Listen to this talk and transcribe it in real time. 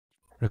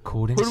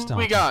Recording Who do started.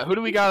 we got? Who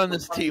do we got on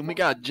this team? We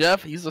got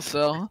Jeff. He's a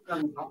cell.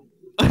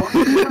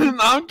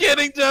 I'm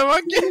kidding, Jeff.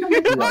 I'm kidding.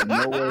 We got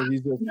Nowhere,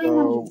 he's a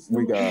cell.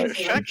 We got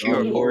Shut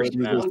your horse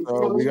he's a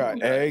cell. We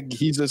got Egg,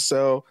 he's a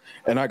cell.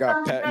 And I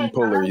got Pat and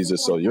Puller, he's a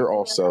cell. You're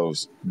all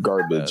cells.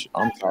 Garbage.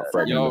 I'm top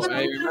fragging Yo, this.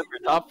 hey, remember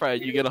Top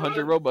Frag, you get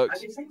 100 Robux.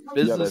 Yeah,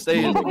 Business that's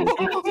stays.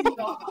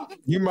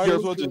 You might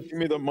as well just give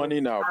me the money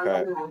now,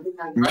 Pat.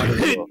 Might as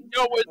well.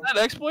 Yo, was that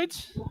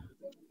exploits?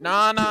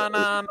 Nah. I don't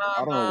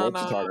know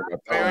what you're talking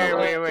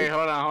about. Wait,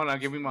 hold on,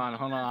 give me mine,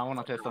 hold on, I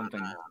wanna test something.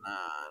 Nah.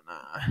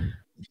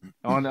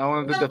 I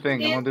wanna do the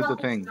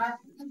thing,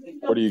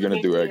 What are you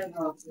gonna do, Egg?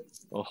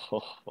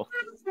 Oh.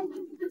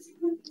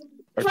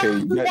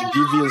 Okay, that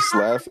devious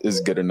laugh is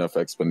good enough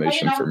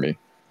explanation for me.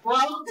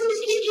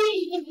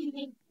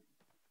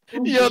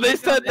 Yo, they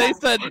said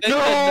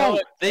no.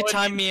 They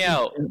timed me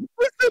out.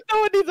 They said no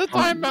one needs a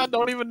timeout.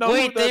 Don't even know.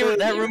 Wait, who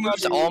that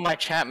removes all my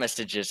chat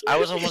messages. I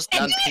was almost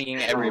done pinging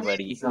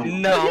everybody. I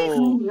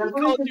No.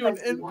 called you an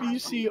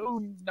NPC. Oh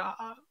nah.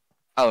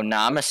 Oh,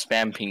 nah, I'm a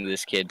spam ping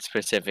this kid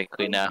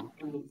specifically now.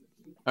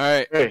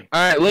 All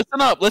right. Listen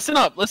up.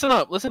 Hold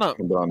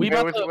on. We Wait,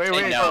 about to.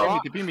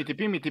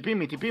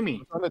 TP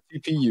me. I'm gonna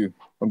TP you.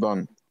 Hold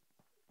on.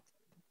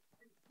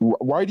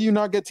 Why do you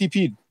not get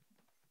TP'd?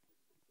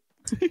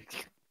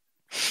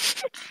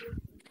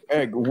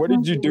 Egg, what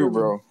did you do,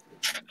 bro?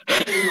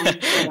 Egg,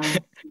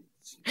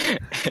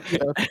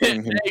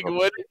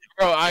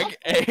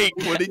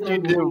 what did you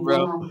do,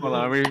 bro? Hold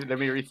on, let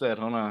me reset,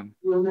 hold on.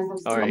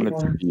 Alright. I'm gonna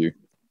TP you.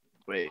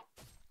 Wait.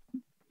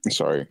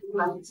 Sorry.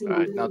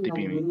 Alright, now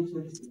TP me.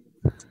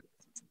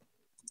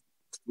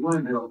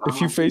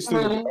 If you face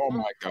through the... Oh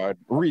my god.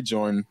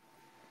 Rejoin.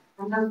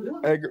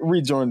 Egg,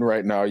 rejoin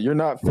right now. You're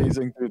not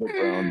phasing through the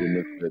ground in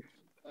this bitch.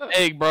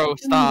 Egg, bro,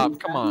 stop.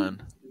 Come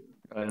on.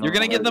 You're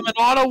gonna get them an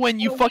auto when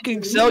you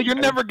fucking sell. You're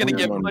never gonna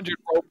get 100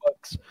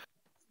 Robux.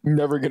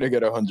 Never gonna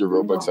get 100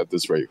 Robux at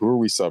this rate. Who are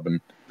we subbing?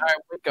 All right,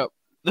 wake up.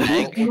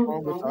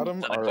 Without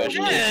him? All right.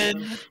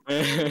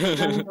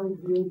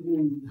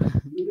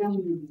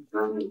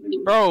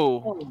 Bro.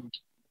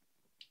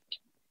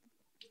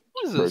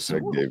 What is First this?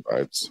 Egg gave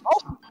vibes.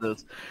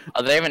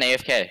 Oh, they have an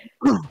AFK.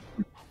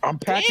 I'm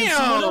packing Damn.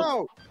 someone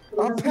out.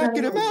 I'm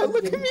packing him out.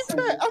 Look at me,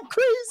 Pat. I'm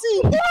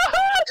crazy.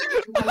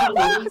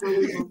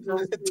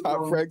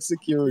 Top frag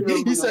secured.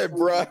 He said,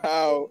 "Bro,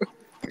 how?"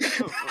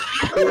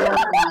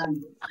 I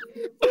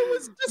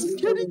was just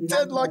getting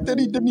deadlocked and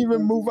he didn't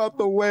even move out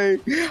the way.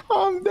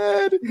 I'm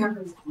dead.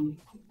 You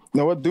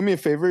know what? Do me a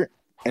favor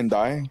and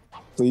die,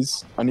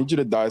 please. I need you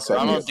to die. So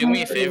Ronald, do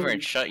me a favor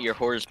and shut your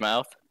whore's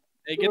mouth.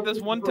 Hey, get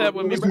this one tap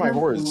with me. Who's my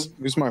horse?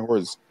 Who's my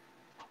horse?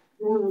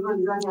 All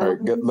right,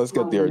 let's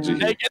get the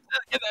RG. Hey,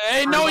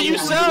 hey, no, you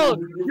sell.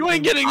 You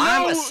ain't getting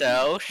I'm a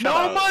cell. Shut no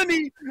up.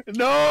 money,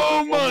 no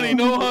honey.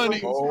 No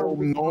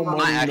money.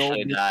 Might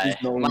actually no die.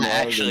 bitches, no Might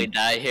actually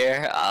die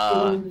here.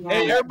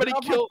 Hey, everybody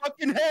kill.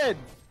 fucking head.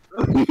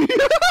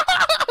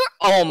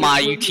 Oh my,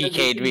 you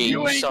TK'd me.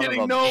 You ain't son of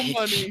getting a no bitch.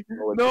 money.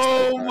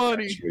 No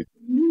money.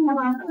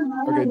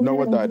 Okay,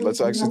 Noah died.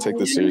 Let's actually take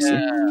this seriously.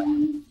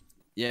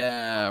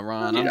 Yeah,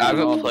 Ron. Dude, I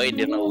haven't played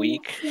in a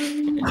week.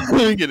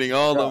 I'm getting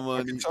all the I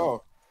money. can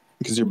tell.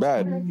 Because you're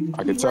bad.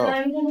 I can tell.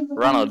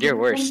 Ronald, you're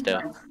worse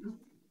still.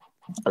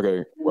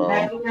 Okay, well,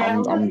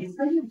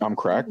 I'm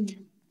cracked.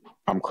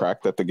 I'm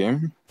cracked at the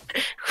game.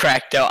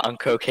 Cracked out on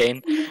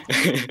cocaine.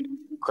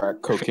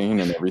 Crack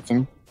cocaine and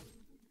everything.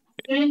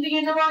 Is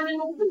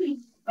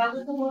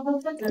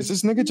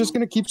this nigga just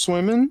gonna keep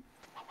swimming?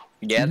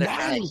 Yeah, they're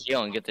trying to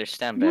heal and get their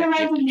stem back. You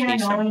have to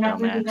chase them,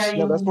 dumbass.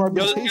 Yeah, that's why I've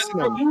been chasing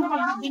him.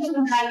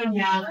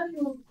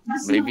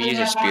 Maybe use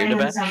a spear to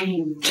bash.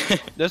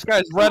 This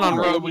guy's red on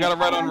road. We got a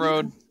red on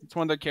road. It's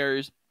one that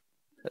carries.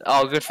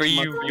 Oh, good for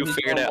you. You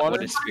figured out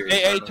what a spear is.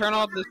 Hey, turn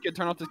off this kid.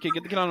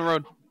 Get the kid on the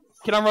road.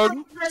 Kid on road.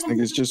 This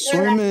nigga's just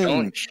swimming.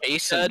 Don't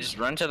chase them. Just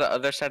run to the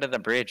other side of the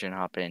bridge and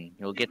hop in.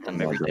 You'll get them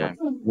every time.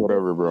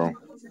 Whatever, bro. I'm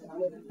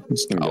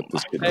just gonna get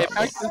this kid Hey,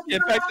 out.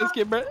 pack this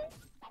kid, bro.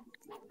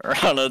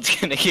 Ronald's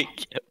gonna get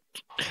killed.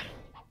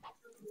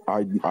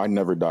 I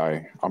never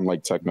die. I'm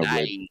like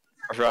Technoblade.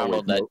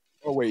 Ronald, that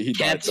Oh wait, he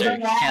died. cancer.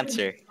 Yeah, I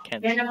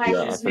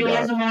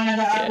forgot.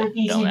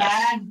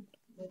 Dumbass.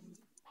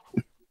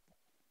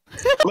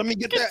 Let me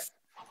get that.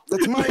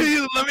 That's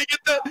mine. Let me get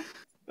that.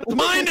 It's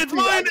mine. It's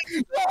mine.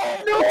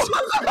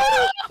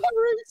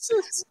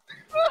 Racist.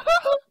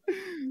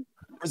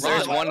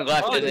 There's one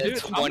left and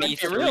it's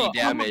 23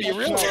 damage.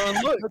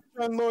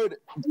 John Lloyd,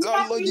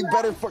 you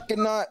better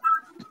fucking not.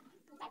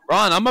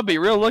 Ron, I'm gonna be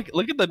real. Look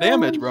at the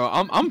damage, bro.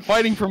 I'm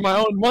fighting for my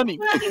own money.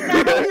 This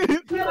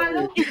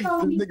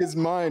nigga's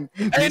mine.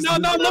 Hey, no,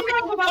 let me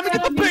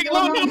get the pig.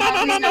 No,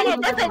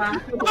 back up.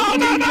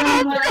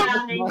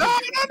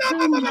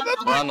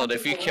 No. Ronald,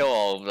 if you kill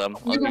all of them,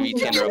 I'll give you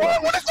 10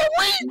 Robux. What is the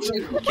reach?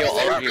 Kill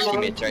all of your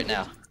teammates right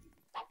now.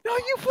 No,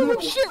 you full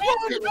of shit,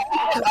 Ron.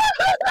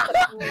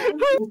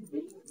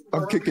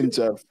 I'm kicking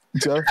Jeff.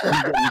 Jeff,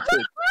 I'm getting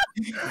kicked.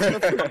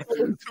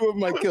 Jeffrey, 2 of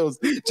my kills.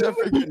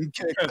 Jeffrey getting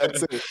kicked.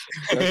 That's it.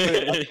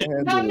 I can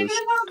handle this.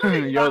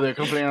 Yo, they're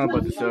complaining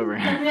about the server.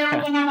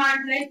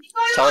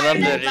 Tell them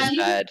that it's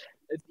bad.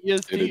 It's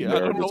EST. It is I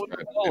don't know garbage, what to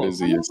man. tell It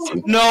is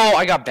EST. No,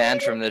 I got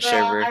banned from this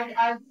server.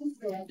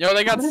 Yo,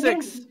 they got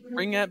 6.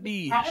 Bring that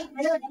B.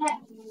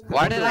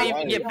 Why did I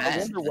even get I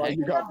banned? wonder why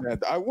you got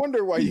banned. I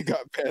wonder why you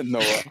got banned,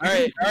 Noah.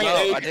 Alright, No,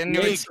 alright. I didn't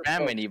even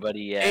spam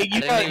anybody yet. Hey, you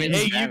got 0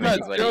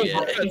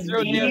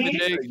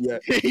 damage, Egg. Yeah.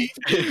 Hey,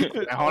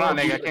 hold on,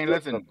 nigga. I can't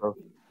listen.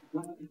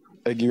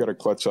 Egg, you gotta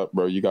clutch up,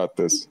 bro. You got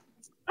this.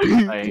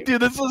 Hey,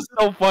 Dude, this is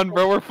so fun,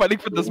 bro. We're fighting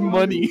for this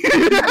money.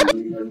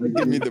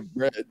 Give me the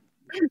bread.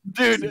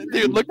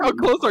 Dude, look how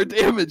close our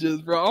damage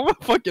is, bro. I'm gonna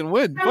fucking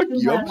win. Fuck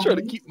you. I'm trying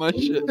to keep my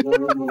shit.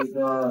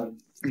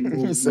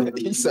 he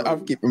said,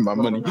 I'm keeping my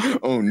money.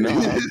 Oh no.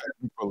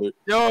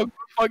 Yo, I'm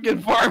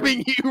fucking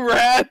farming you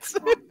rats.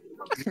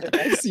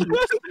 I see you.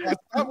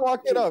 Stop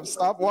walking up.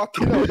 Stop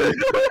walking up. You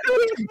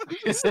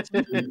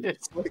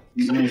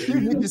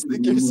niggas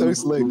think you're so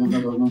slick.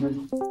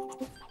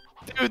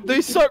 Dude, they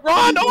suck.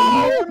 Run!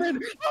 Oh! I'm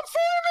farming.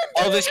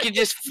 Oh, this kid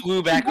just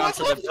flew back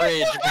onto the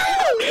bridge.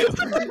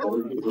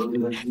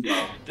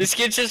 This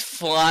kid's just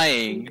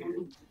flying.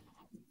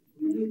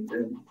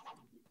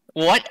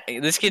 What?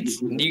 This kid's.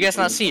 Do you guys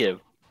not see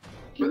him?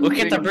 Look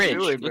at the bridge.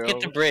 Look at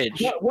the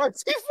bridge.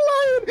 What's he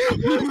flying?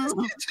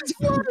 He's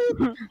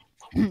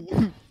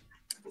flying.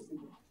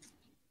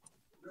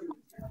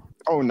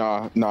 Oh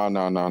nah.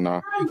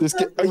 This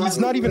kid, he's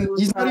not even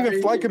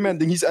fly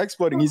commanding. He's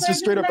exploiting. He's just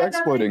straight up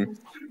exploiting.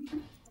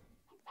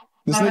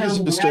 This nigga's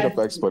just straight up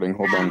exploiting.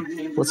 Hold on.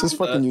 What's his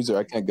fucking user?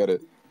 I can't get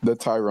it. The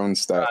Tyrone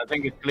stat. I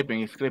think it's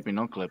clipping. It's clipping.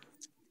 No clip.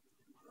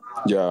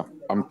 Yeah,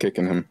 I'm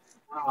kicking him.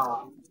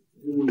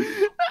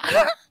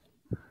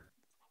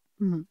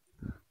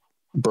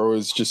 Bro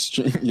is just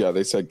yeah.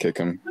 They said kick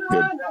him.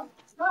 Good,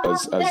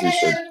 as he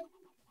should.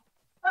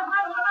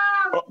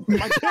 Oh,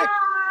 my pick.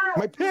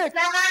 My pick.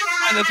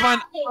 Mine, that's mine.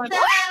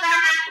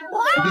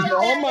 These are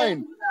all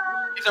mine.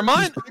 These are mine.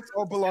 These picks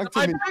all belong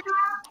to me.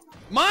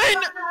 Mine.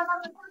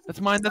 That's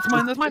mine. That's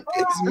mine. That's mine.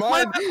 It's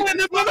mine. That's mine.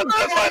 That's mine.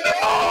 That's mine.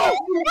 Oh!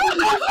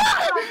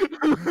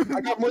 I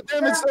got more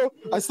damage though.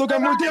 I still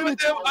got more damage.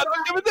 I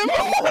don't give a damn.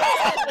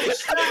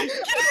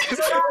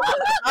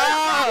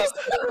 Ah!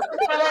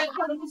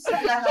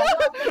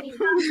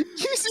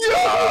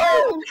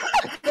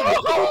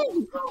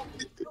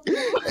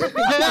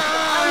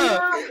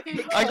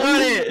 I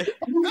got it.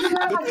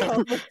 The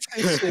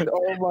competition.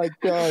 Oh my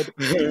god.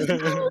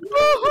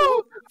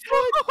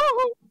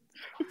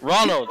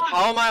 Ronald,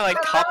 how am I like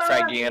top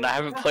fragging and I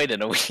haven't played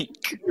in a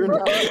week? You're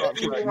not top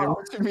right now.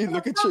 What do you mean?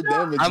 Look at your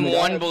damage. I'm nigga.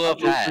 1 below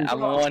Pat. I'm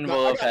 1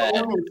 below Pat.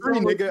 I'm 3,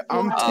 nigga.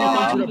 I'm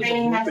 200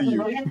 above both of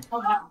you.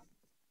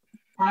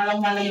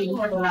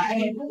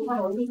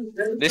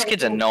 This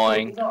kid's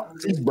annoying.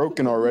 He's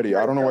broken already.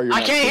 I don't know why you're I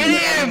not can't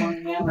hit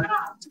him!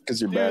 because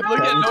you're Dude, bad. look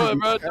at Noah,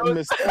 bro. Oh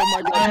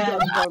my god, you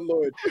got John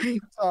Lloyd.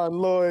 John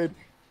Lloyd.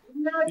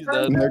 He's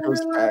dead. And there goes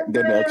Pat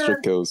getting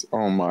extra kills.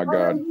 Oh my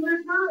god.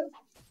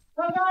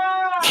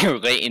 Your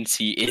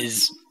latency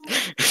is.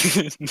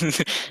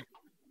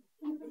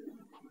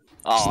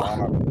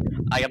 Oh,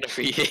 I got a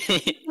free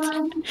hit.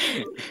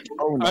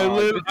 Oh no. I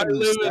live in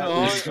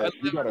all.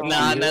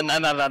 Nah.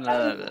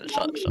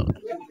 Shut up.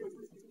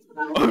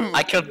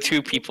 I killed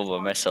 2 people by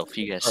myself.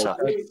 You guys suck.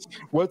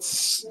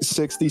 What's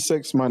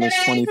 66 minus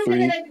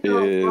 23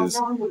 is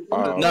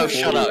No,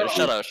 shut up.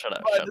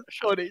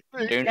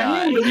 Do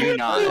not.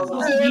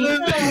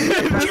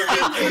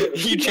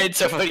 You changed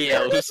somebody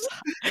else.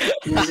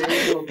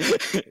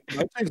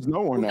 I changed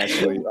no one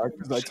actually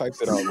because I typed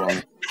it out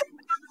wrong.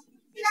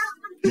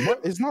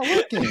 What? It's not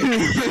working.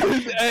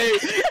 hey,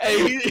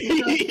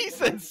 he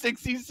said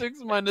 66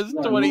 minus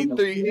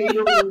 23.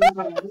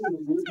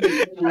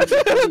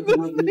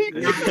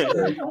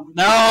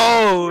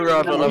 No,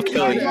 Ronald, I'm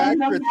killing you.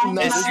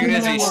 As As soon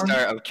as you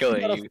start, I'm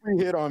killing you. Free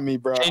hit on me,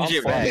 bro. Change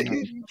it back.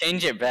 fine.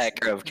 Change it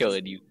back, or I'm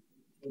killing you.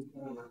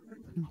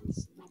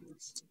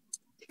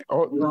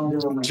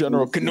 Oh,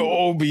 General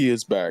Kenobi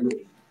is back.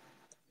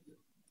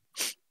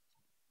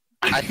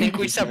 I think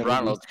we sub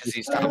Ronald because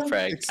he's top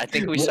frag. I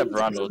think we sub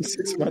Ronald.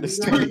 6 minus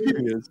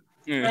 23 is.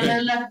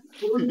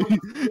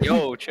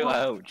 Yo, chill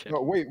out. Chill.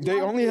 Oh, wait, they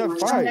only have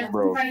 5,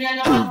 bro.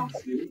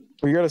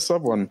 We gotta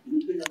sub one.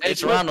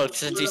 It's Ronald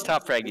since he's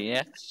top fragging,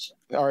 yeah?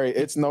 All right,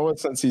 it's Noah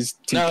since he's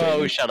TK.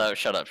 No, shut up.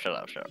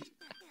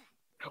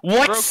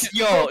 What? Bro,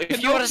 Yo,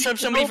 if you want to sub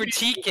somebody for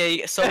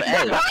TK, sub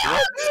Ed.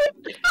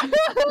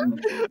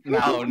 No,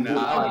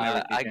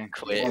 I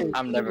quit.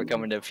 I'm never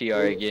coming to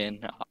PR again.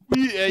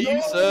 Yeah,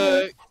 you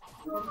suck.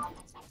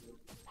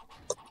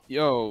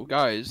 Yo,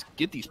 guys,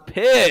 get these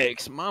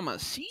picks, mama.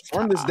 See,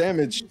 Earn this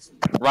damage.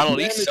 Ronald,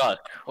 you suck.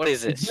 What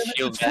is this?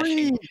 Shield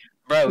bashing.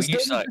 Bro, you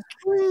suck.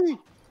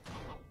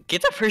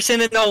 Get the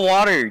person in the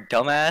water,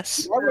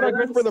 dumbass. Why would I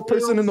go for the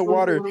person in the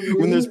water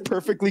when there's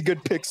perfectly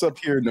good picks up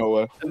here,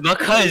 Noah?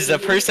 Because the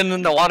person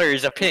in the water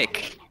is a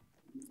pick.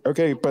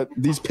 Okay, but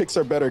these picks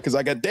are better because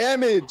I got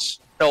damage.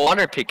 The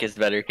water pick is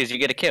better because you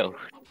get a kill.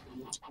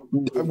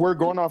 We're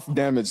going off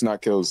damage,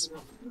 not kills.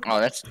 Oh,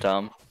 that's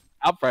dumb.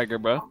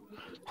 Topfragger, bro.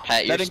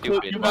 Pat, you're That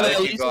include- stupid. you Why gotta at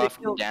would you least go get off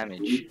killed.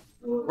 damage?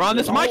 Ron,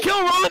 this is my kill,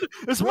 Ron.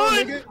 It's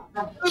mine. nigga.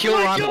 Kill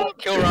Ronald.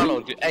 Kill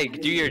Ronald.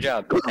 Egg, do your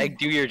job. Egg,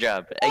 do your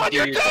job. Oh, Egg, do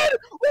you're your dead. job.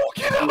 Oh,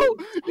 get out.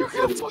 You're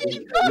gonna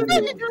fucking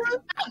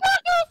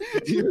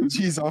die.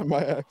 G's on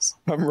my ass.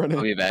 I'm I'll running.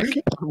 be back.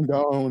 I'm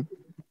gone.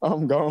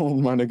 I'm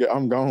gone, my nigga.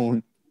 I'm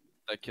gone.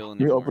 Not killing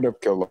We anymore. opened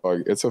up kill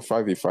log. It's a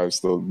 5v5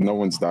 still. No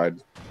one's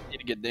died. Need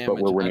to get damage.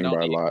 But we're winning I don't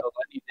by a need lot. kills.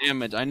 I need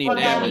damage. I need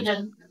damage.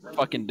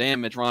 Fucking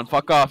damage, Ron.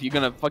 Fuck off. You're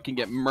gonna fucking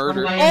get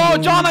murdered. Oh,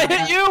 John, I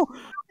hit you.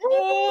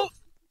 Oh.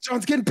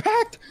 John's getting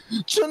packed.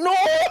 No,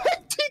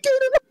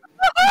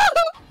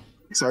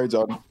 sorry,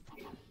 John.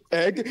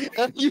 Egg,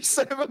 you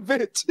son of a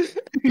bitch.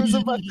 He was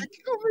about to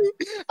kill me.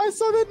 I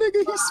saw that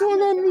nigga. He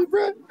swung on me,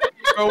 bro.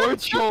 Bro, we're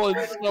trolling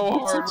so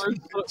hard.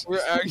 We're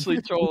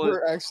actually trolling.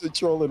 We're actually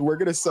trolling. We're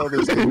gonna sell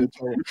this.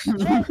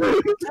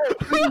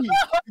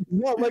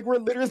 No, like we're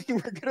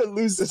gonna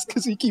lose this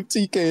because we keep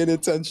TKing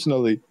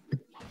intentionally.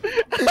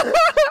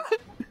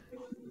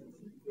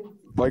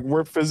 Like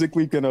we're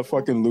physically gonna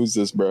fucking lose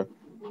this, bro.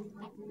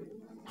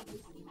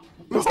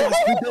 Ron,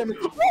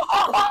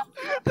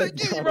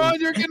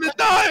 you're gonna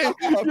die.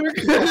 You're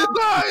gonna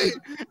die.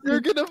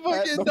 You're gonna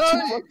fucking Don't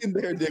die. you fucking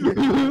there, nigga.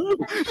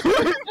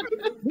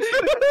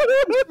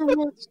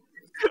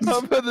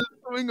 I'm gonna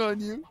swing on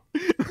you.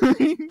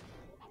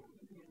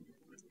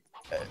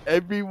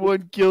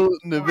 Everyone killed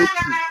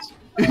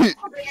nvixyz.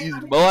 He's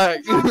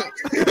black.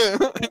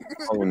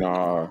 Oh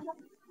nah.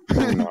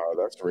 Oh nah,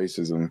 that's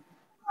racism.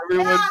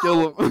 Everyone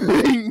kill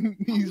him.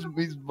 He's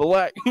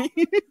black.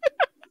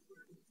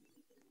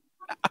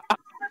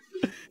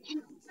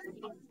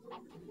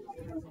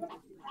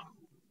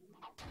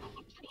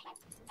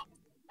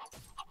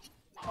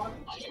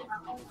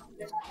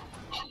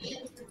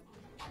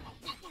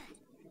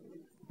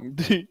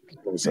 Dude,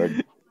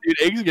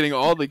 Egg's getting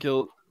all the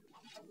kills.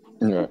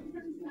 Yeah.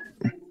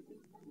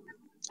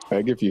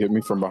 Egg, if you hit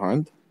me from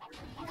behind.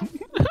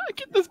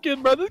 Get this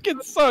kid, bro. This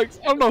kid sucks.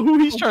 I don't know who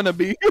he's trying to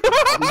be.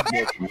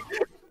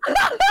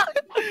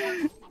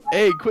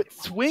 Hey, quit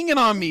swinging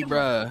on me,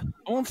 bruh.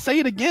 I won't say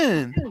it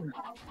again.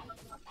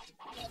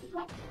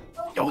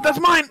 Yo, that's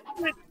mine.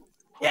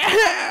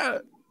 Yeah.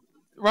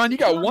 Ron, you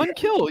got one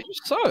kill. You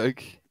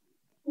suck.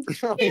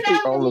 I hate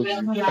all of you.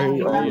 I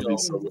hate all of you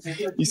so much.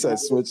 He said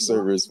switch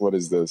servers. What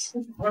is this?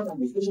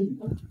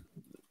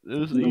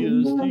 This is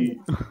EST.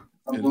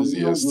 It is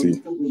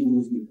EST.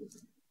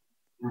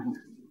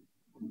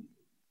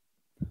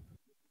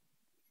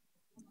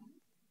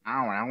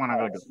 I want to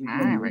go to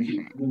Irish.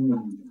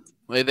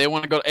 Wait, they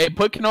want to go. Hey,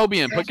 put Kenobi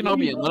in. Put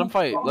Kenobi in. Let him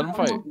fight. Let him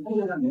fight.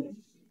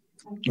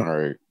 All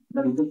right.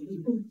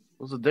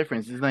 What's the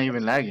difference? It's not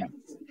even lagging.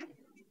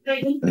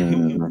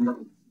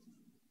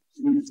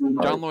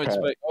 John Lloyd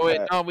Spike. Oh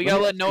wait, no, we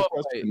gotta let Noah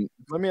fight.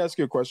 Let me ask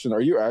you a question.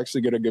 Are you actually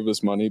gonna give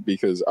us money?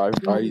 Because I have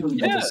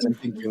a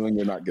sinking feeling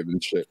you're not giving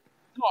shit.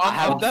 No,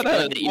 I'm dead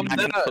ass. You're I'm not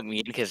dead gonna ass. put me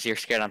in because you're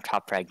scared I'm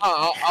top frag.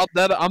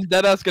 I'm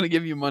dead ass gonna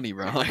give you money,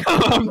 bro. Like,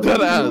 I'm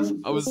dead ass.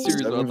 I was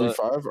serious about that.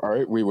 7v5. All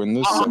right, we win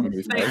this. I'm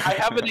 7v5. saying I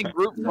have it in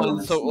group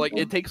funds, so like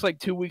it takes like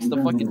 2 weeks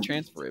to fucking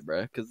transfer it,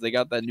 bro, because they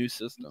got that new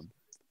system.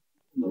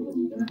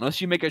 Unless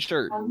you make a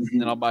shirt,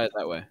 then I'll buy it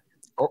that way.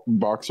 Oh,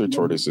 Boxer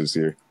Tortoise is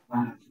here.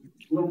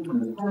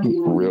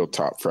 Real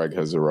top frag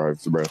has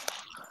arrived, bro.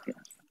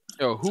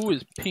 Yo, who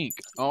is pink?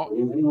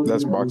 Oh,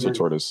 That's Boxer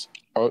Tortoise.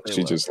 Oh,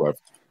 she just left.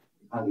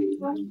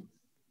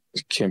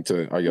 Came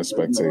to, I guess,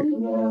 spectate.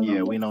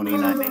 Yeah, we don't need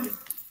that nigga.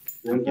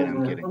 I'm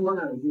kidding.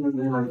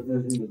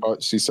 Oh,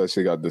 she said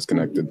she got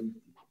disconnected.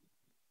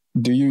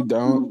 Do you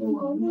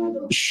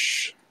down?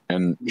 Shh.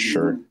 And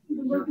sure.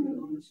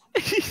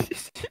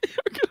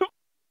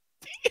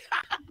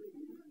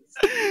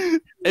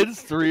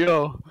 it's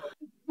 3-0.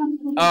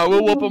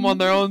 We'll whoop them on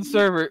their own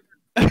server.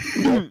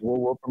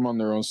 We'll whoop them on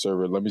their own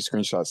server. Let me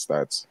screenshot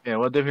stats. Yeah,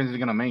 what difference is it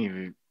gonna make if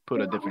you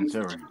put a different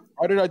server?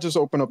 Why did I just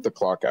open up the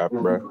clock app,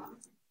 bro?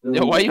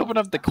 Yo, why you open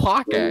up the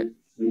clock act?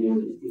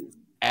 The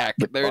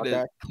There it clock is.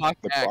 act? Clock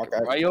The act. clock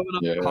act? Why you open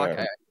up the clock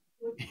Yeah. act?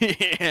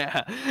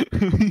 Yeah.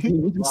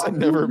 You said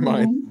never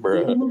mind,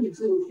 bro.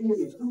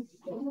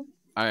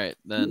 All right,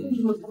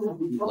 then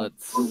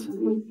let's.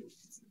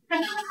 I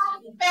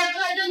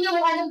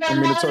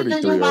mean, it's already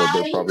 3-0.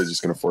 They're probably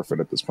just gonna forfeit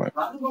at this point.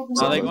 Are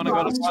they going to go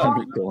to let's five?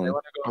 keep going. They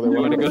Oh, they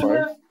want to go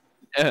 5?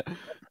 Yeah.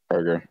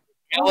 Okay.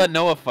 I'll let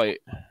Noah fight.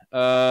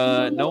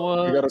 Noah.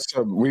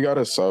 We got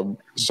a sub.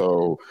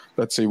 So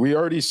let's see. We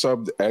already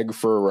subbed Egg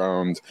for a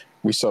round.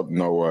 We subbed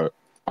Noah.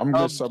 I'm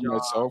gonna sub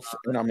myself,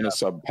 and I'm gonna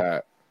sub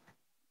Pat.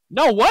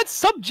 No, what?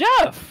 Sub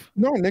Jeff.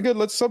 No, nigga,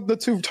 let's sub the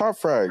 2 top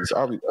frags.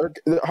 How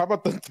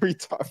about the 3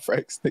 top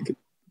frags, nigga?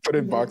 Put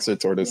in Boxer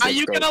Tortoise. Are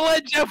you gonna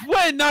let Jeff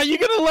win? No, you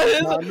gonna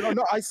let him.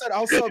 No. I said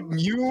I'll sub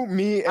you,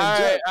 me, and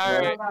Jeff. All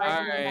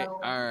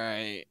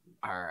right.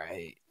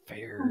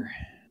 Fair.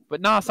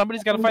 But nah,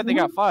 somebody's gotta fight. They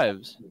got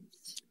 5s.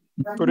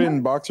 Put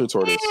in Boxer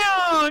Tortoise.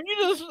 Damn, you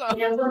just.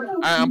 Alright,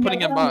 I'm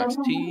putting in box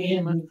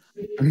team.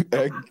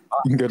 Egg.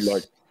 Good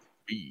luck.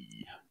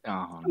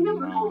 Oh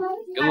no.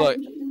 Good luck.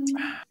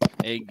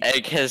 Egg.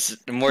 Egg has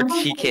more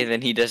TK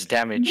than he does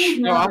damage.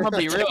 Yo, I'm gonna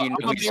be real. You I'm know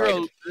gonna be he's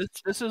real.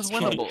 This is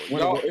winnable.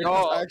 Winnable.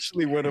 It's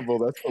actually winnable.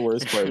 That's the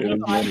worst part. It is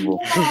winnable.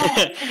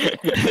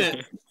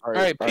 All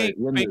right, Pink,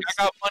 win Pink, this.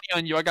 I got money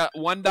on you. I got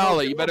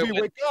 $1. You better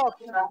win. Wake up.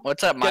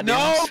 What's up, my dude?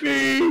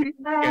 Kenobi!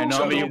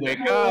 Kenobi,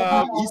 wake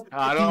up!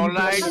 I don't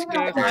like He's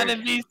not this.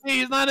 in VC.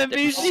 He's not in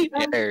VC.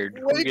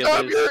 Scared. Wake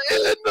up! You're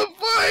in the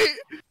fight.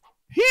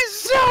 He's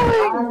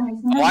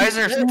selling. Why is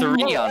there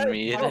 3 on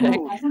me?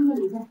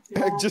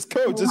 Heck, just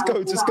go.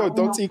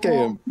 Don't TK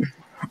him.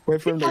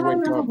 Wait for him to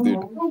wake up,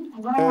 dude.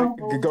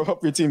 Heck, go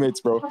help your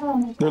teammates, bro.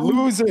 They're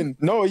losing.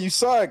 No, you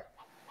suck.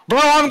 Bro,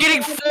 I'm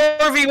getting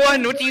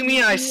 4v1. What do you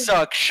mean I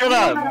suck? Shut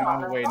up.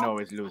 No way, no,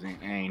 it's losing.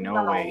 Ain't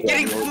no way.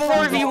 Getting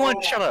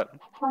 4v1. Shut up.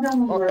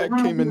 Oh, Egg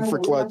came in for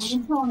clutch.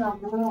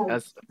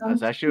 As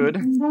I should.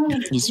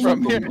 He's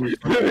from here.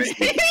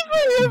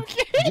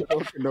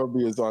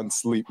 Kenobi is on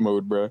sleep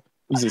mode, bro.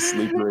 He's a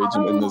sleeper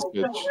agent in this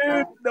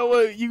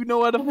bitch. You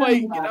know how to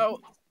fight. Get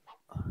out.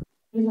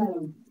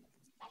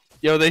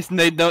 Yo, they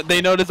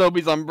notice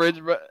Obi's on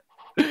bridge, bro.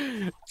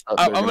 I'm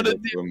gonna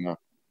do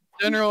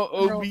General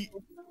Obi.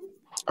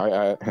 I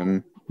at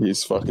him.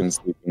 He's fucking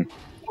sleeping.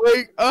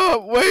 Wake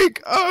up!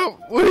 Wake up!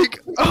 Wake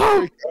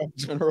up!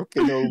 General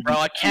Kenobi. Bro,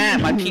 I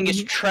can't. My ping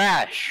is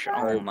trash. Oh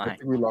Alright, I my.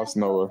 think we lost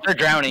Noah. They're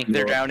drowning.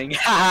 They're drowning.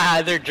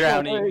 Haha, they're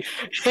drowning.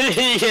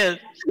 Yes.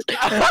 They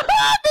died.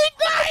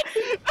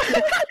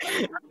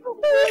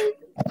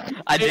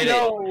 I did it.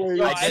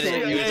 I did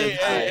it.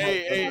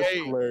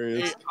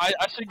 Hey,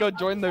 I should go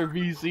join their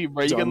VC,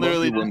 bro. You John, can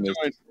literally Loki just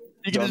won join.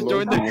 You can John, just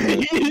join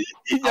Loki their.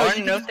 I want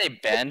to know if they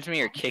banned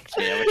me or kicked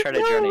me. I'm gonna try to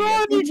join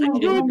again. You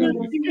can join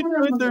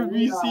their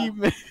VC,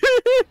 man.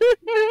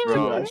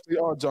 Bro. Actually,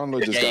 John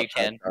Lowe just Yeah, got you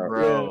can. packed out.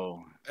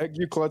 Bro. Egg,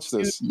 you clutch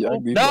this. Yeah,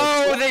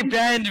 No, they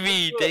banned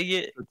me. Dang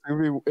it.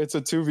 It's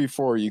a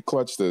 2v4. You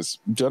clutch this.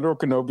 General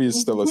Kenobi is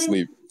still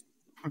asleep.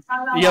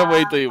 You gotta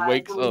wait till he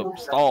wakes up.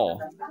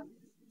 Stall.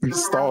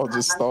 Just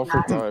stall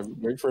for time.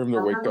 Wait for him to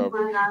wake up.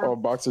 Oh,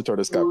 Boxer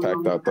Tortoise got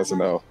packed out. That's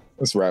an L.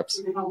 That's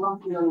raps.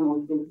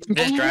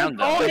 Just drown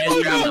them.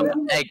 Just drown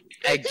them.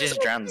 Egg, just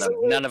drown them.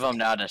 None of them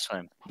know how to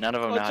swim. None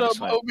of them know how to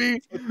swim.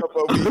 Obi? You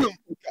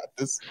got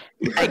this.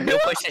 Egg, go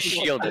place a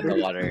shield in the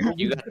water.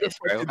 You got this,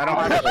 bro. I don't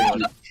have a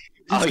shield.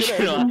 Oh,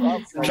 you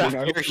know. Drop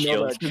Drop your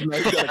shield. Drop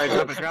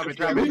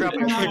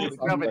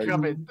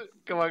it.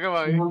 Come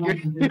on.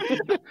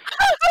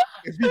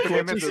 If he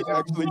clutches, he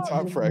actually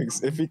top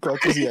frags. If he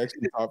clutches, he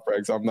actually top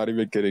frags. I'm not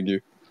even kidding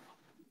you.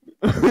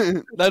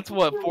 That's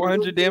what,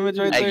 400 damage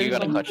right there? Egg, you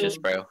gotta clutch this,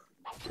 bro.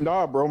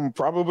 Nah, bro,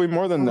 probably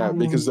more than that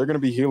because they're gonna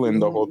be healing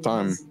the whole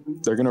time.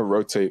 They're gonna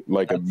rotate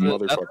like a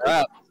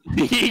motherfucker.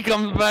 He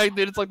comes back,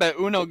 dude. It's like that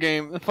Uno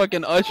game.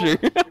 Fucking Usher.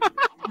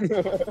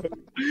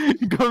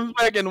 He comes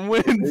back and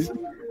wins.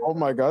 Oh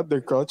my god,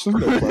 they're clutching.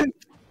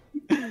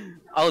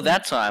 Oh,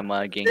 that's why I'm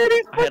lagging. Dude,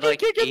 he's I had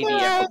like fucking 80 kicking their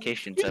ass.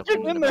 applications He's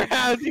open. kicking their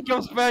ass. He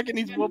comes back and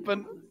he's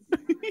whooping.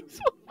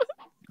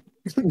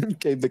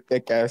 Gave the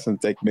kick ass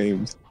and take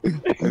names,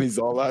 and he's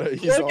all out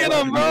of. Look at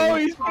him, bro.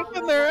 He's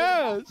kicking their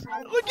ass.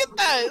 Look at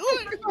that.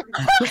 Look.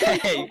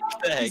 Hey,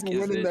 what the He's heck is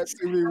winning that this?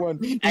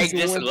 2v1. Egg,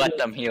 just let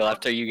them heal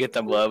after you get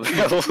them low,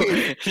 bro.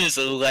 Just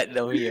let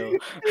them heal. He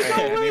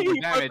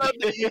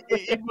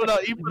put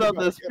out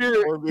the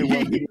spirit.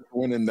 4v1. He's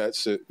winning that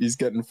shit. He's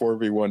getting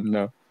 4v1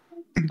 now.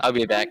 I'll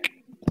be back.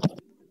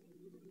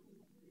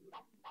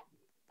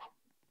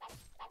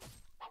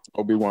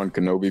 Obi-Wan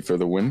Kenobi for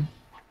the win.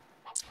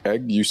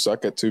 Egg, you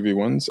suck at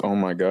 2v1s. Oh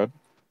my god.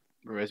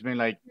 Bro, it's been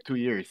like 2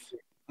 years.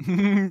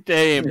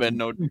 They ain't been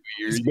no 2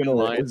 years.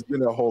 It's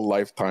been a whole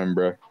lifetime,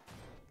 bro.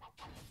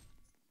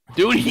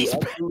 Dude, he's.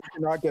 You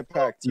cannot get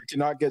packed. You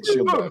cannot get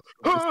shield back.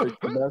 Just take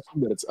the dash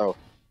and it's out.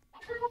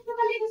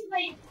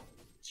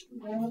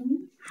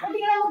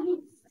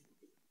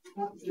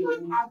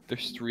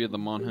 There's 3 of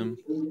them on him.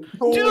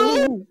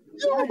 Oh!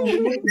 He's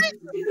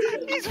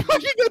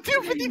fucking got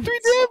 253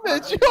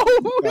 damage, yo!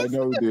 I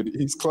know, dude.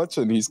 He's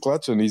clutching.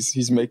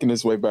 He's making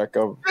his way back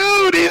up. Dude,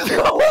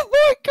 oh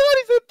my god,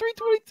 he's at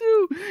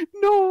 322!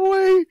 No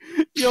way!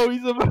 Yo,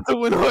 he's about to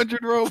win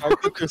 100 row. I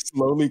think just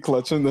slowly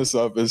clutching this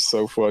up is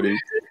so funny.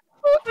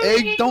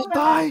 Egg, don't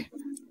die!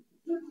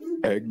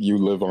 Egg, you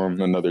live on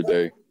another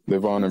day.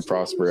 Live on and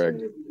prosper,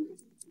 Egg.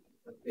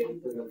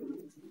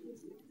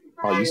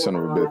 Oh, you son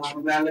of a bitch.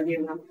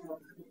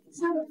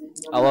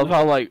 I love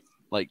how, like,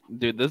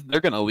 dude, they're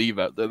gonna leave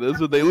after this.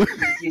 What they leave.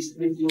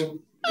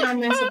 They're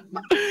gonna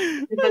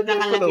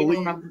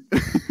leave.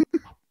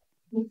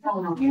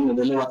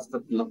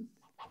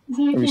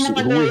 Let me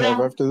see. Who we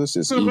have after this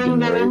is Eden,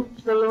 right?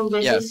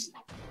 Yes.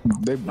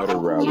 They better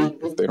rally.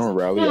 If they don't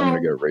rally, I'm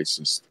gonna get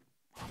racist.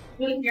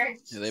 Yeah,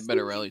 they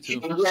better rally too.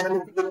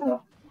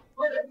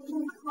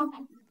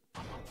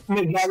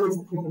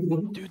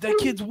 Dude, that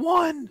kid's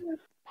won!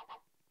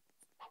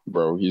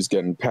 Bro, he's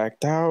getting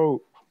packed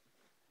out.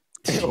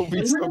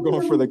 Obi's still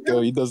going for the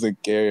kill. He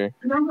doesn't care.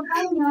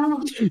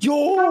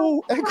 Yo,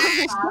 Egg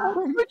almost got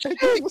him. Egg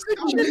almost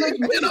got him. Egg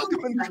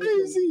going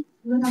crazy.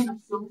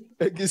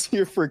 Egg is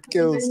here for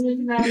kills.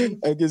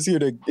 Egg is here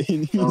to.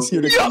 He's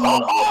here to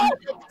kill.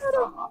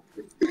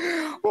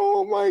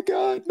 Oh my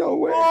God! No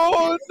way.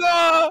 Oh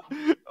no!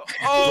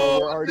 Oh, Bro,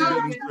 we're already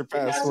getting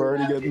surpassed. We're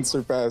already getting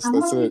surpassed.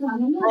 That's it.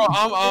 bro,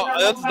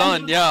 that's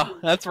done. Yeah,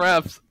 that's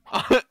wraps.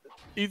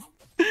 He's.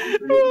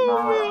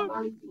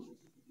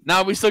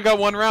 Nah, we still got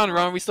one round,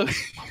 Ron. We still.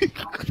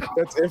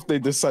 That's if they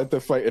decide to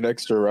fight an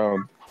extra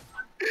round.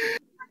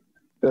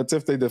 That's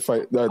if they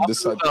decide to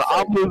fight.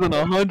 I'm losing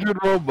 100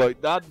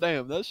 Robux. God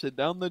damn, that shit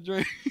down the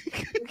drain.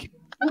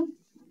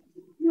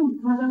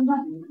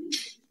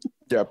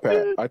 Yeah,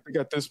 Pat. I think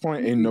at this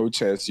point, ain't no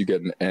chance you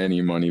getting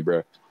any money,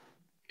 bro.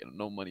 Getting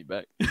no money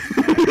back.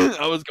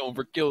 I was going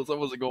for kills. I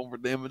wasn't going for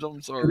damage.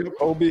 I'm sorry.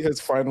 Obi has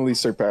finally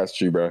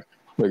surpassed you, bro.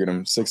 Look at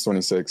him,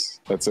 626.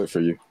 That's it for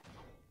you.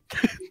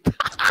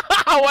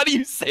 Why do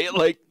you say it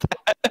like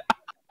that?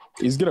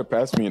 He's gonna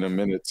pass me in a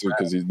minute too,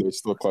 because they're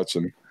still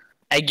clutching.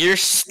 Like, you're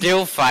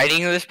still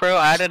fighting this, bro?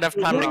 I had enough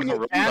time to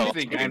go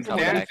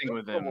dancing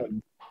with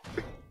him.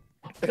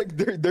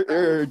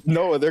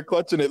 They're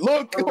clutching it.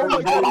 Look! Oh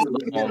my God!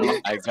 Oh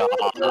my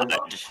God.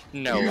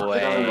 No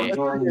way.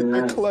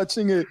 They're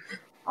clutching it.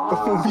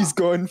 Oh, he's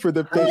going for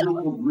the pin.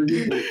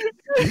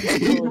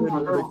 He's going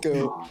for the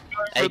kill.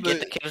 Hey, get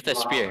the kid with the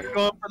spear.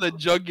 Going for the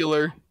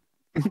jugular.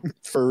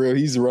 For real,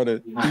 he's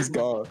running. He's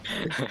gone.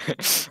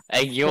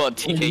 Hey, you want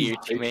TK your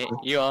teammate?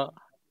 You want?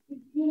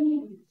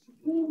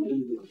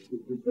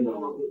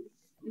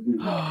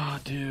 Oh,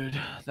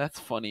 dude, that's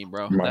funny,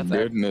 bro. My That's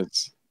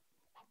goodness.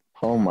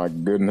 Oh my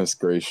goodness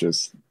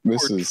gracious.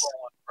 This We're is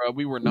trolling, bro.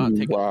 We were not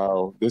taking.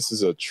 wow. This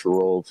is a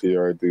troll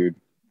PR, dude.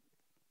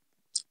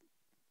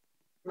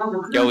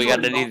 Yo, we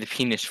gotta do the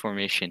penis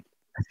formation.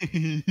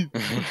 Do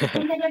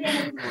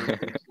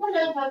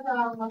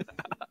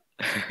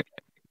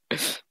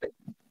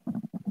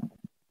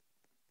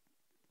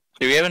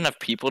we have enough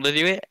people to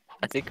do it?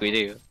 I think we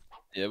do.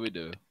 Yeah, we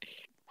do.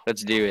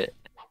 Let's do it.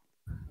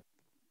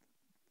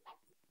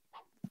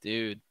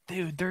 Dude,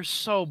 they're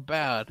so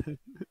bad.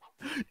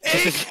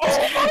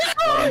 Oh my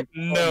God!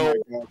 No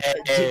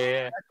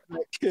way.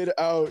 Kid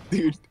out,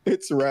 dude.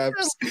 It's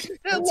raps.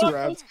 It's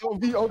raps.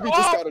 Obi just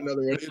got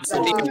another one. It's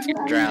I think it's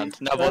gonna drown.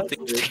 No, both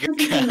things are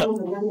gonna drown.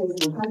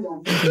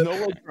 no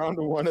one drowned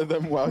one of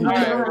them while he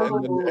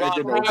drowned. We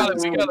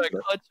gotta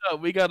clutch up.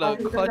 We gotta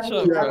clutch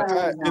up, Yeah, bro.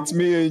 Pat, it's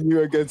me and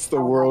you against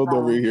the world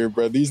over here,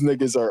 bro. These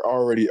niggas are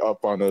already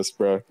up on us,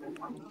 bro.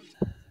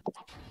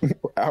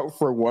 Out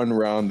for one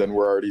round, and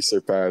we're already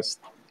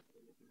surpassed.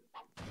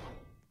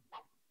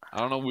 I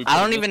don't know. I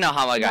don't even know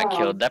how I got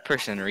killed. That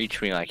person reached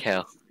me like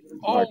hell.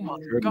 Oh my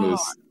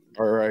goodness.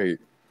 All right.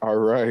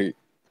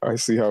 I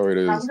see how it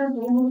is.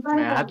 Man,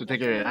 I had to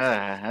take it.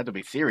 I had to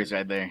be serious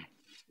right there.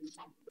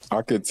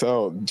 I could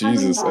tell.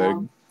 Jesus, Egg.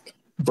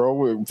 Bro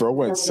went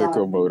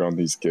sicko mode on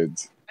these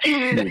kids.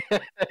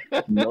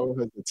 No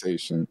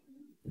hesitation.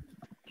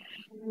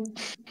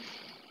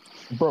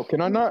 Bro,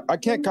 can I not? I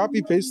can't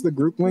copy paste the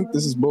group link.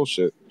 This is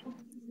bullshit.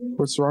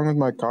 What's wrong with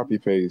my copy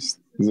paste?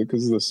 Is it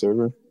because of the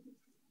server?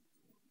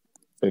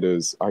 It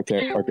is. I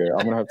can't. Okay,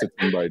 I'm gonna have to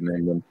invite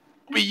name them.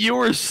 But you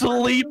were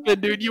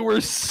sleeping, dude. You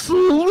were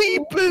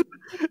sleeping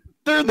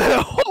during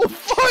that whole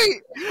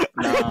fight.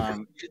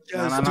 No.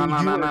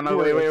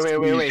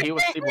 Wait. He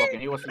was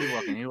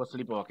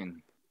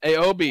sleepwalking. Hey,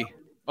 Obi,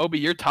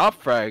 you're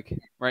top frag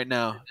right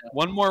now.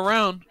 One more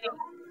round,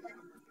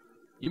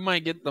 you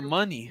might get the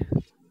money.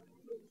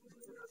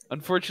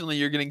 Unfortunately,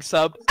 you're getting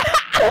subbed.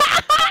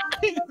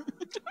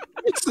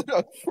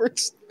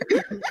 First.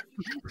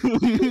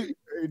 Ain't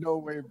no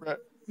way, bro.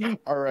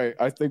 All right,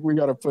 I think we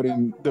gotta put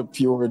in the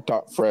pure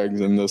top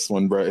frags in this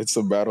one, bro. It's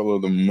a battle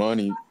of the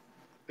money.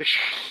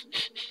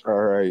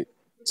 All right,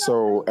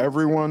 so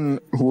everyone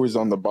who is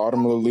on the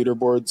bottom of the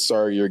leaderboard,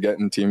 sorry, you're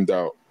getting teamed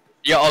out.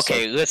 Yo,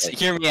 okay, let's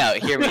hear me out.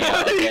 Okay? You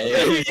got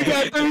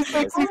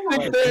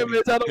 366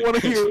 damage. I don't want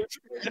to hear it.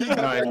 I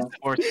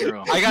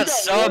got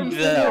subbed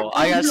though.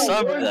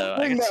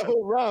 That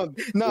whole round.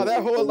 Nah,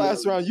 that whole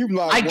last round, you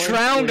lost. I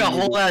drowned a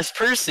whole ass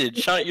person.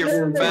 Shut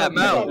your fat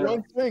mouth.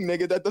 One thing,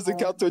 nigga, that doesn't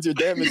count towards your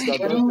damage.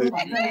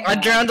 I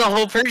drowned a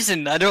whole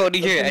person. I don't want to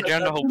hear it. I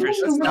drowned a whole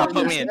person. No,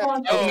 put me in.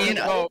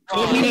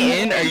 Put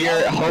me in or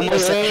you're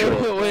homosexual.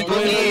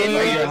 Put me in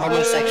or you're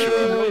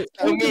homosexual.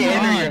 Put me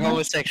in or you're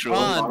homosexual.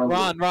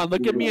 Ron,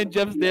 look at me and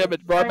Jeff's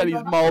damage, bro. I bet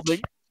he's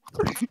molding.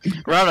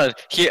 Ronald,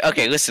 here.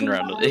 Okay, listen,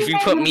 Ronald. If you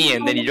put me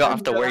in, then you don't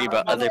have to worry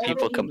about other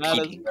people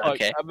competing.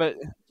 Okay. I bet.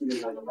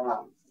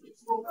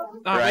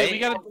 Right? We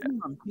gotta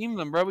team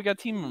them, bro. We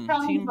gotta team them.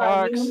 Team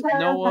Box,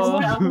 Noah.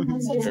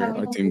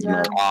 I teamed him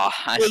out. Oh,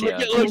 I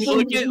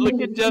see.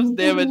 Look at Jeff's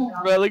damage,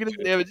 bro. Look at his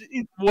damage.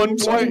 He's 1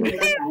 point.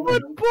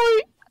 1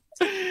 point.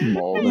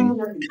 Mauling.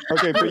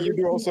 Okay, but you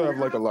do also have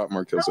like a lot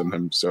more kills than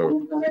him,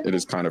 so it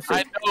is kind of fair.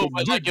 I know,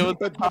 but like it was.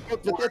 But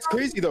that's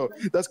crazy though.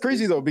 That's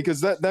crazy though, because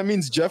that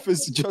means Jeff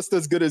is just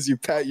as good as you,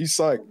 Pat. You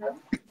suck.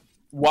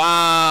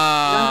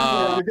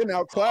 Wow. You're getting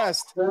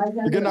outclassed.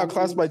 You're getting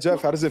outclassed by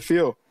Jeff. How does it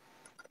feel?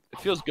 It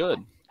feels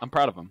good. I'm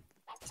proud of him.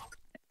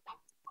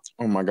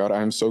 Oh my god,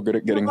 I am so good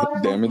at getting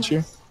damage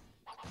here.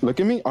 Look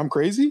at me. I'm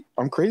crazy.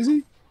 I'm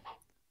crazy.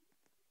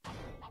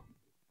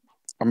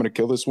 I'm gonna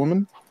kill this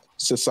woman.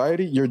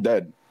 Society, you're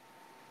dead.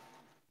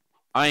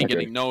 I ain't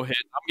getting no hit.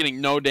 I'm getting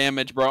no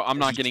damage, bro. I'm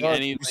not getting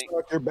anything.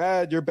 You're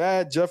bad. You're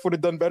bad. Jeff would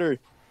have done better.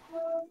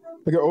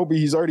 Look at Obi.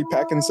 He's already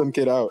packing some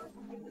kid out.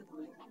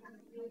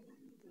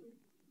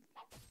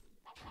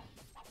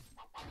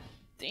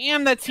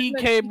 Damn, that's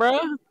TK, bro.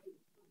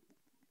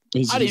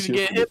 I didn't even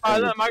get hit by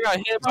them. I got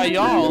hit by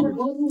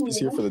y'all. He's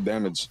here for the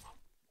damage.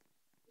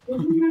 The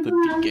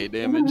TK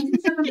damage.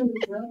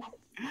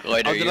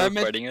 Wait, are you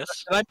recording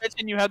us? Did I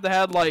mention you had to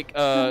have like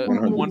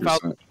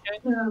 1,000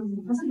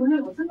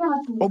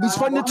 TK? Obi's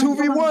fighting a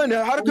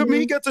 2v1. How come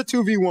he gets a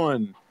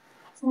 2v1?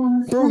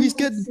 Bro, he's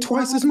getting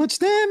twice as much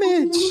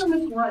damage.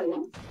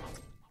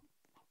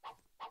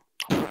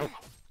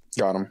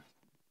 Got him.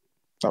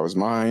 That was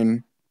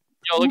mine.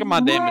 Yo, look at my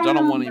damage. I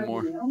don't want any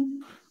more.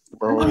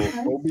 Bro,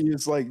 Obi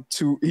is like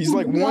he's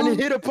like one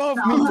hit above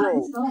me,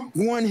 bro.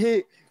 One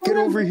hit. Get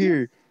over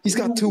here. He's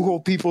got two whole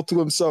people to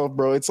himself,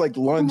 bro. It's like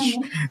lunch.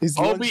 He's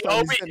Obi,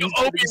 run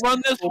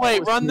this way.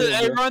 Run this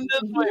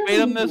way. Bait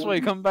him this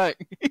way. Come back.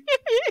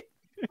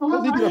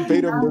 How you gonna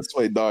bait him this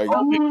way, dog?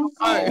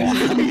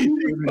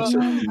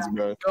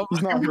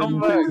 He's not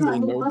hurting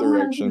in no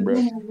direction, bro.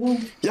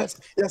 Yes,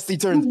 he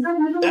turned.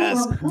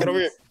 Yes, get over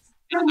here.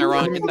 They're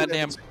wrong. Get that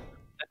damage.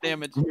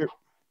 Here.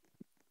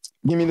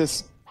 Give me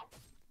this.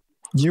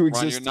 You Ron,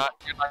 exist. you're not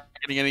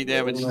getting any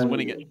damage. He's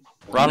winning it.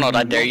 Ronald,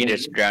 I dare you to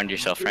drown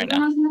yourself right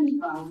now.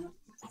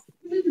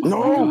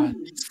 No,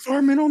 he's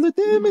farming on the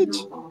damage.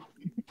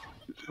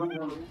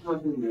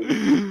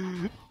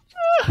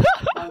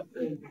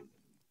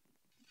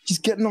 He's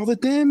getting all the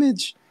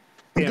damage.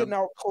 I'm getting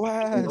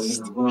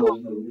outclassed.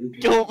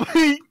 Kill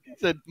me. He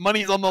said,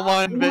 money's on the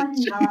line,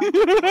 bitch.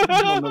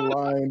 On the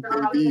line,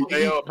 baby.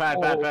 Hey, yo, Pat,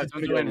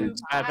 don't do anything.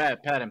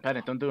 Pat him,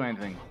 don't do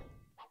anything.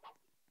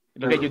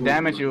 Look at your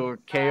damage, your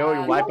KO,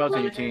 your wipeouts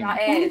on your team.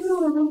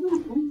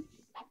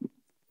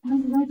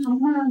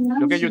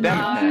 Look at your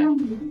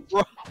damage,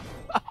 Pat.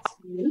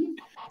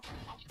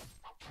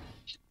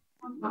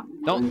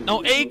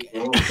 No egg.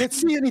 I can't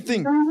see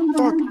anything.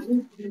 Fuck.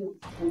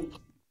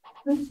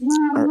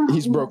 Right,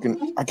 he's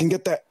broken. I can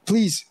get that,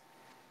 please.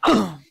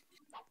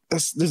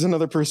 There's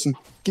another person.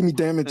 Give me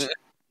damage.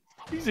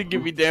 He said,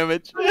 "Give me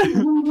damage."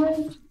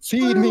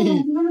 Feed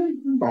me.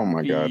 Oh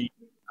my god.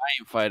 I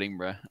ain't fighting,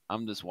 bro.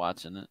 I'm just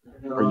watching it.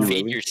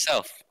 Feed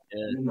yourself.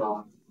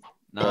 Yeah.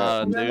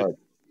 Nah, dude.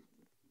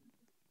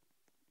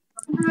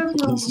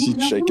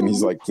 He's shaking.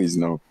 He's like, please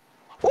no.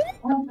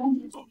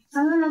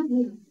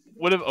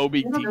 What if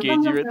Obi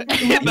TK'd you right there?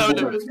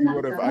 He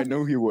would have. I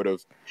know he would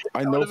have.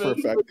 I know for a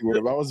fact he would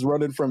have. I was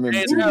running from him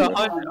Hey, too.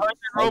 100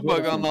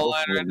 Robux on the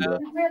line right now.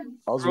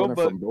 I was running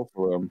from both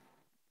of them.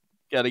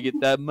 Gotta get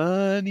that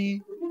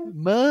money.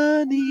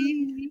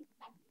 Money.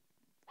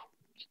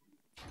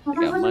 I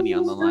got money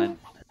on the line.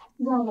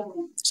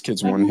 This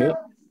kid's one hit.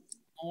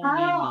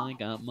 I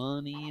got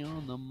money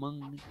on the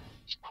money.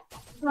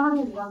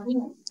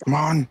 Come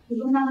on.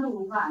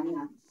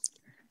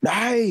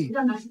 Die.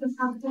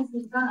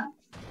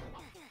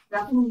 I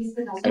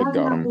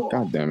got him.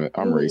 God damn it.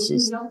 I'm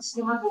racist.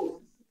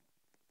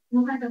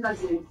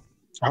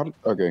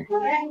 Okay.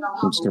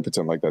 I'm just gonna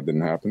pretend like that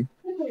didn't happen.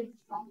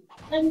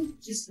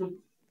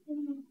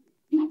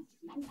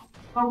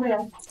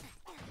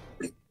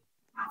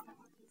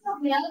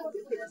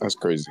 That's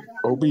crazy.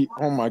 Obi,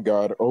 oh my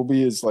god.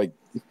 Obi is like,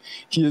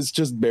 he is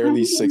just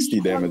barely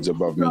 60 damage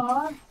above me.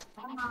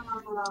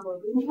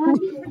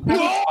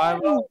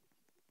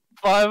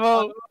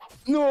 5-0.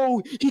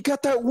 No, he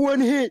got that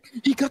one hit.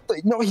 He got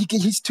the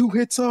he's 2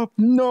 hits up.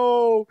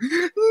 No.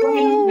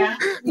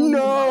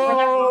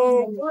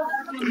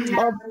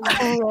 I'm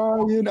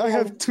crying. I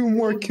have 2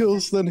 more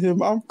kills than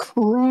him. I'm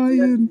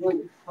crying.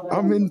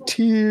 I'm in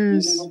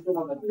tears.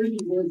 All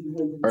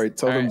right,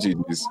 tell them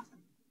GG's.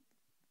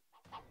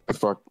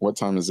 Fuck, what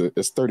time is it?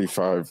 It's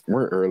 35.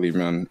 We're early,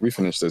 man. We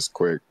finished this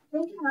quick.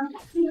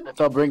 I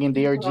thought bringing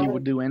DRG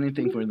would do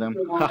anything for them.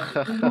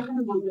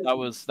 That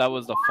was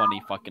a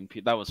funny fucking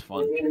that was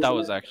fun. That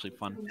was actually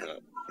fun.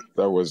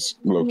 That was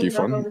low-key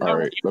fun. All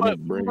right, let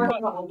me bring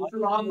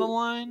on the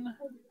line.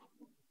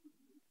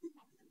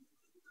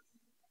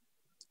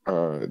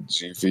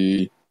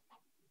 GV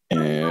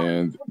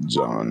and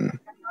John.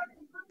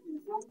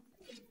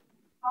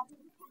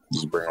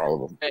 Just bring all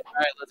of them. Hey, all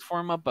right, let's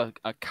form up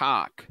a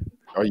cock.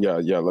 Oh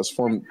yeah. Let's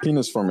form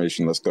penis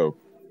formation. Let's go.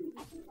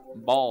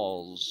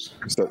 Balls.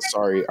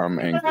 Sorry, I'm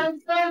angry.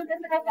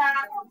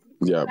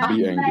 Yeah,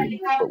 be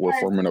angry. But we're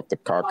forming up the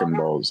cock and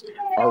balls.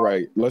 All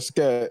right, let's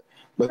get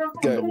 3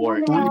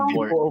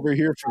 people over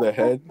here for the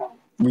head.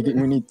 We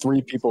need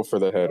 3 people for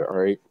the head. All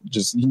right,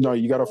 just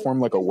you gotta form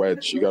like a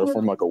wedge. You gotta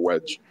form like a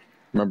wedge.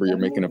 Remember, you're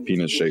making a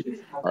penis shape.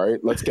 All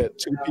right, let's get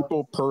 2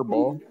 people per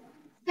ball.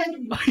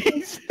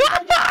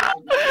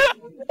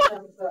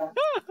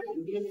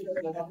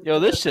 Yo,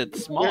 this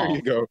shit's small. There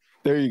you go.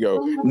 There you go.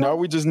 Now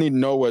we just need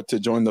Noah to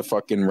join the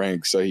fucking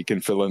rank so he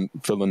can fill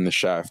in the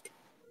shaft.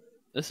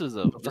 This is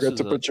a. Don't forget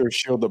to put your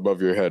shield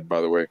above your head,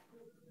 by the way.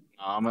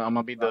 I'm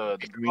gonna be the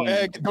green.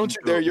 Egg, don't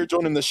you dare! You're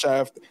joining the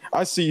shaft.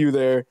 I see you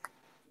there.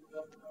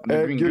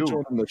 Egg, you're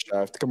joining the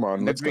shaft. Come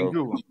on, let's go.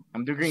 Goo.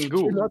 I'm the green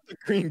goo. You're not the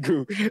green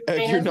goo.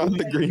 Egg, you're not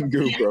the green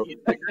goo, bro.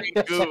 The green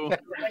goo.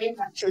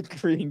 The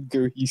green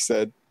goo, he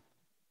said.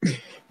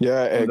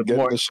 Yeah, Egg, get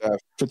in the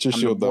shaft. Put your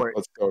shield up.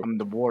 Let's go. I'm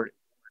the board.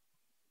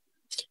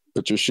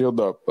 Put your shield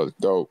up. Let's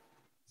go.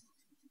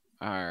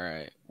 All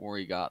right,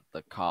 we got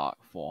the cock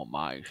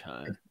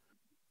formation.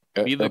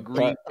 Be Be the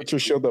green. Put your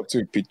shield up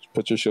too.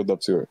 Put your shield up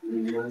to it.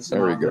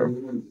 There we go.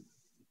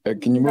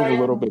 Can you move a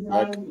little bit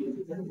back?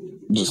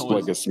 Just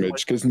like a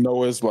smidge, because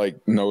Noah's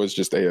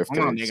just AFK.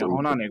 Hold on, nigga.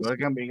 Hold on, nigga.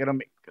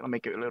 Gonna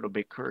make it a little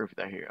bit curved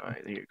out here. All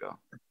right, there you go.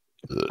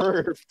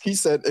 Curved. He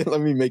said, "Let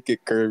me make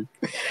it curved."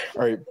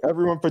 All right,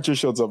 everyone, put your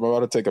shields up. I'm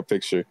about to take a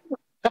picture.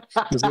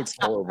 This looks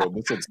horrible.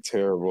 This looks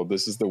terrible.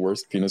 This is the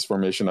worst penis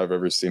formation I've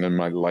ever seen in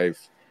my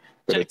life.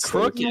 But It's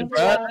crooked, bro.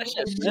 That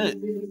shit's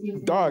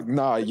lit. Dog,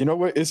 nah. You know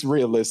what? It's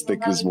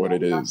realistic, is what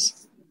it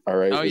is. All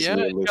right. Oh it's yeah,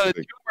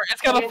 realistic.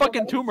 it's got a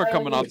fucking tumor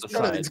coming off the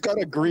side. It's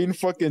got a green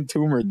fucking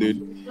tumor, dude.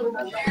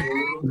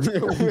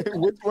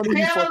 Which one of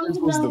you fuckers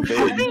was the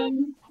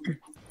vein?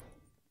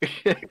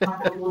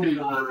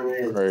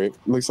 All right.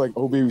 Looks like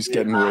Obi was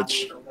getting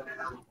rich.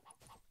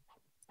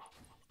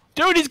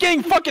 Dude, he's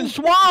getting fucking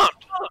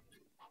swamped.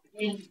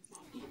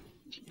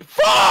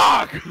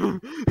 Fuck!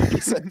 He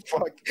said,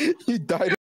 "Fuck." He died.